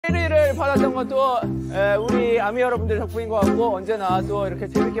1위를 받았던 건 또 우리 아미 여러분들 덕분인 것 같고 언제나 또 이렇게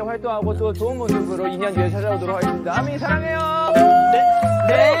재밌게 활동하고 또 좋은 모습으로 2년 뒤에 찾아오도록 하겠습니다. 아미 사랑해요.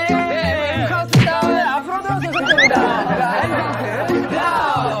 네. 카운트다운 앞으로도 계속됩니다.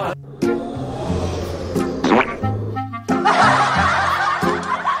 카운트다운.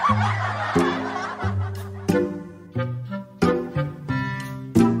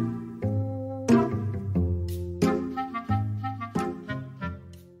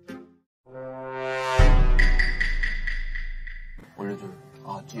 올려줘요.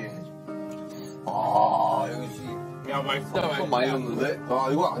 아, 뒤에. 아, 여기 야, 맛있다. 좀 많이 넣었는데? 아,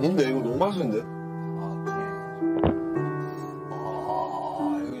 이거 아닌데? 이거 너무 맛있는데? 아, 뒤에. 아,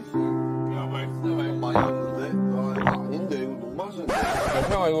 여기 야, 맛있다. 많이 넣었는데? 아, 이거 아닌데? 이거 너무 맛있는데?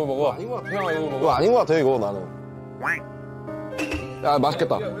 형아, 이거 먹어. 아닌 것 같아. 형아, 이거 먹어. 이거 아닌 것 같아, 이거 나는. 야,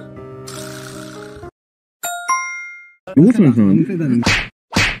 맛있겠다. 요것만 선.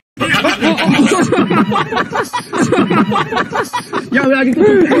 야, 왜 아직도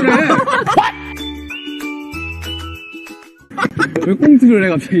꽁트를 해? 왜 꽁트를 해,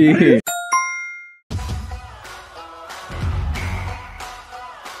 갑자기?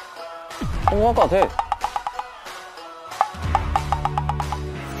 성공할 것 같아.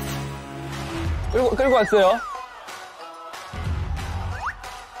 끌고 왔어요.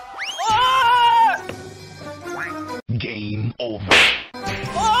 Game over.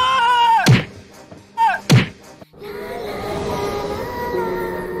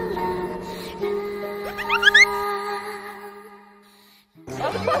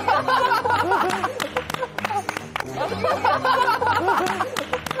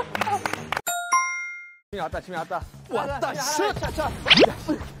 짐이 왔다. 왔다, 슛!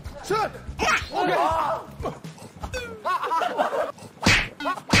 슛! 오케이!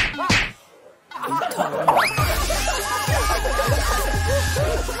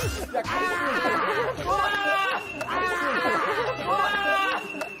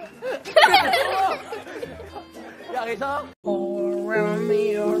 야, 여기서 All around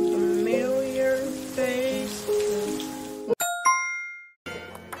me are familiar faces.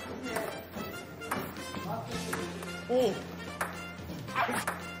 오.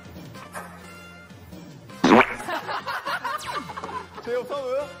 재미없어,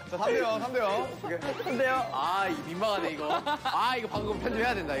 왜요? 자, 3대요, 3대요. 3대요. 아, 이거 민망하네, 이거. 아, 이거 방금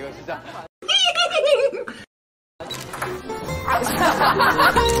편집해야 된다, 이거 진짜.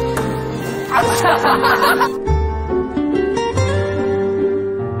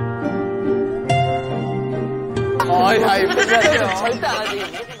 야, 이거 편집해야 돼요. 절대 안 하지.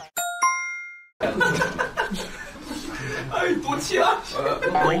 아이, 또 치야?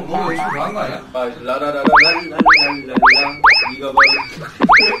 너무 잘한 거 아니야? 라라라라라라라라라. 이거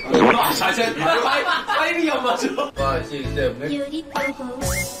봐. 자세, 타이밍이 안 맞아. 5, 6, 7, 8. 유리보고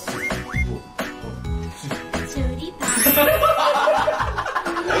조리밥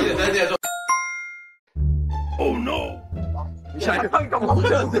Oh no! 샤이팡이가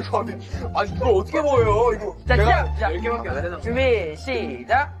먹었는데, 거기. 아니, 그걸 어떻게 먹어요, 이거. 자, 내가 시작! 10개밖에 안 되잖아. 준비,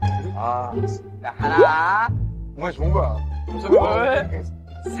 시작! 아, 자, 하나, 정말 좋은 거야. 둘,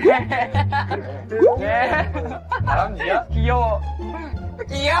 셋, 넷. 바람쥐야? 귀여워.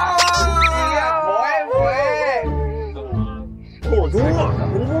 귀여워! 뭐해?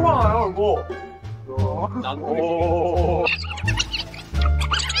 너무 많아요, 이거. 오.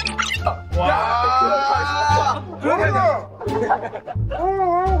 와! 그러면!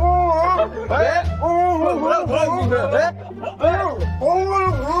 네? 뭐라고 네? 아,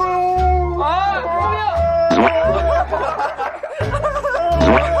 그럼요!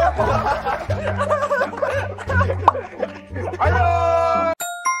 안녕!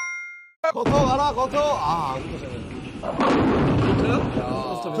 겉어 가라, 겉어! 아,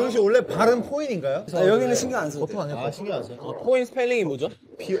 정씨 원래 발음 포인인가요? 여기는 신경 안 써도 버터 아니야? 아, 신경 안 써요? 포인 스펠링이 뭐죠?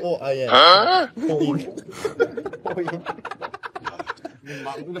 P-O-I-N. 포인.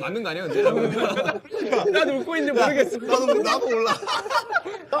 근데 맞는 거 아니야, 근데? 나도 웃고 있는지 모르겠어. 나도 몰라.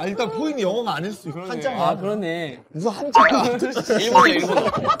 아, 일단 포인이 영어가 아닐 수 있어. 한자. 아, 그러네. 무슨 한자가.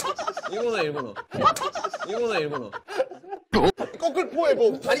 일본어. 거꾸로 포에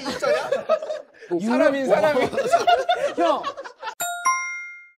뭐 다리 있자야? 사람이. 형!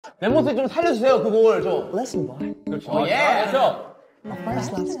 멤버들 좀 살려주세요, 그걸 좀. Lesson boy. 그렇죠. 예! 그렇죠.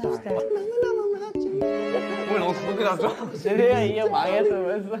 뭘 너무 그렇게 났어? 제리야, 이게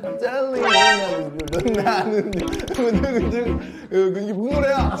망했으면서. 나는 이게 무슨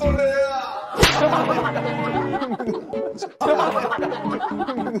노래야?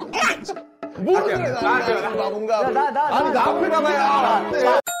 나 뭔가. 아니 나 앞에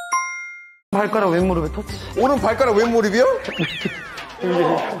가봐야. 발가락 왼무릎에 터치. 오른 발가락 왼무릎이요?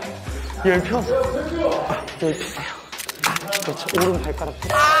 여기 펴서. 여기 주세요. 그렇죠. 오른 발가락.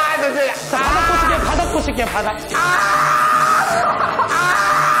 바닥 보실게요, 바닥. 진짜.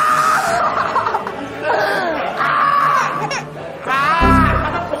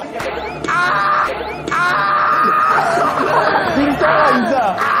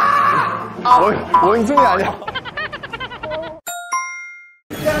 원숭이 아니야.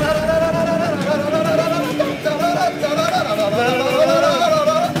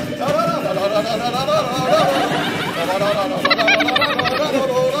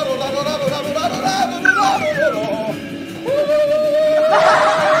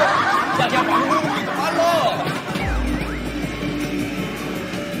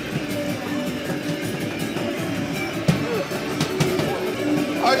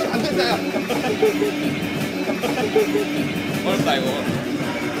 아이씨, 안 된다, 야. 어렵다, 이거.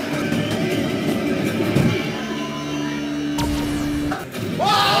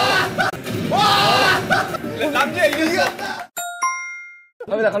 남자 이겼어!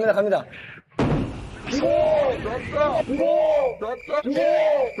 갑니다.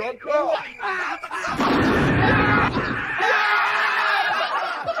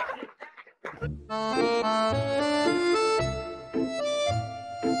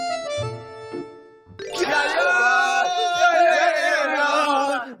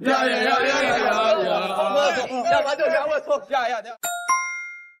 야, 맞아, 야, 한번 더. 야.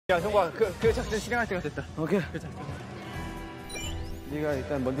 야, 성광, 그 작전 실행할 때가 됐다. 오케이. 그 작전. 네가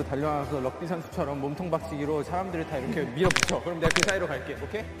일단 먼저 달려와서 럭비 선수처럼 몸통 박치기로 사람들을 다 이렇게 밀어붙여. 그럼 내가 그 사이로 갈게.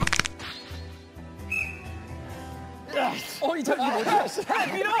 오케이? 이 저기 뭐지?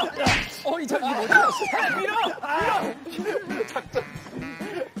 밀어! 이 저기 뭐지? 밀어! 작전.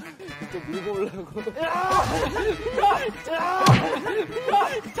 또 밀고 올라고.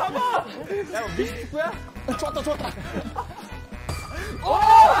 잡아! 야, 미식구야? 좋았다. 야, 좋았다.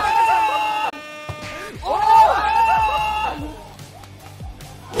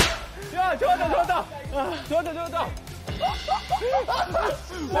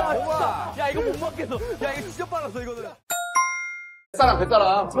 와, 야, 이거 못 맞겠어. 야, 이거 진짜 빨랐어, 이거는.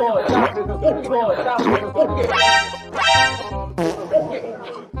 뱃사람.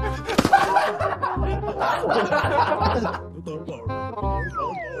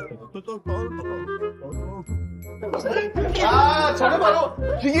 저거 바로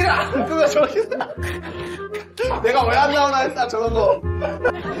기기를 안 끄면 저기. 내가 왜 안 나오나 했다, 저런 거.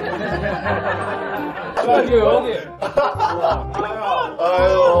 여기.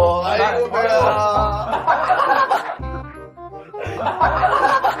 아이고, 배야.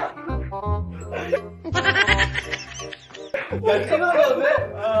 야, 끊어졌네?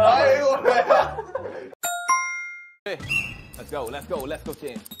 아이고, 배야. Let's go,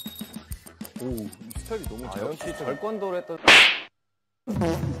 team. 오, 스타일이 너무 역시 절권도로 했던.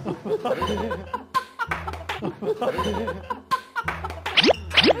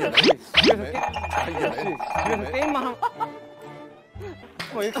 집에서 게임만 하면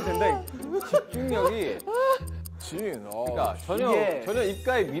이렇게 된다. 집중력이. 그러니까 전혀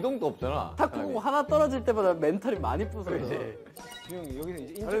입가에 미동도 없잖아. 탁구 하나 떨어질 때마다 멘탈이 많이 부서져. 지금 여기서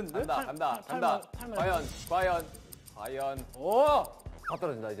이제 인정. 간다. 과연. 오! 다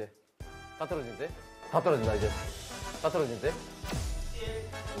떨어진다 이제. 다 떨어진대.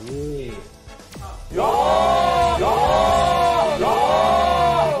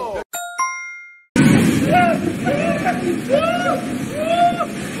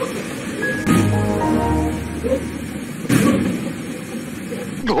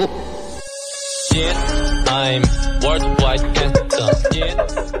 I'm worldwide anthem.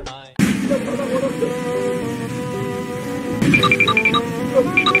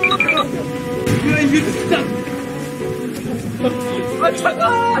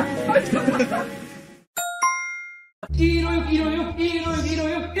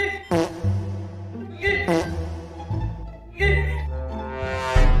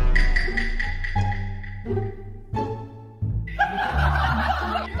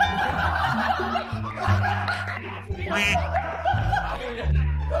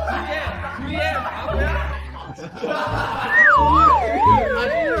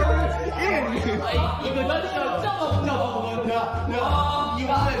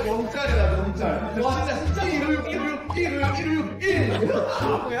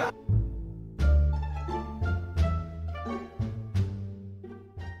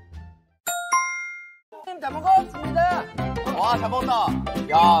 잘 먹었습니다. 와, 잘 먹었다.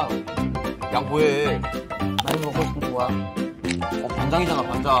 야, 뭐해? 많이 먹고 싶은 거야. 반장이잖아,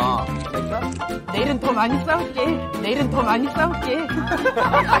 반장. 내일은 더 많이 싸울게.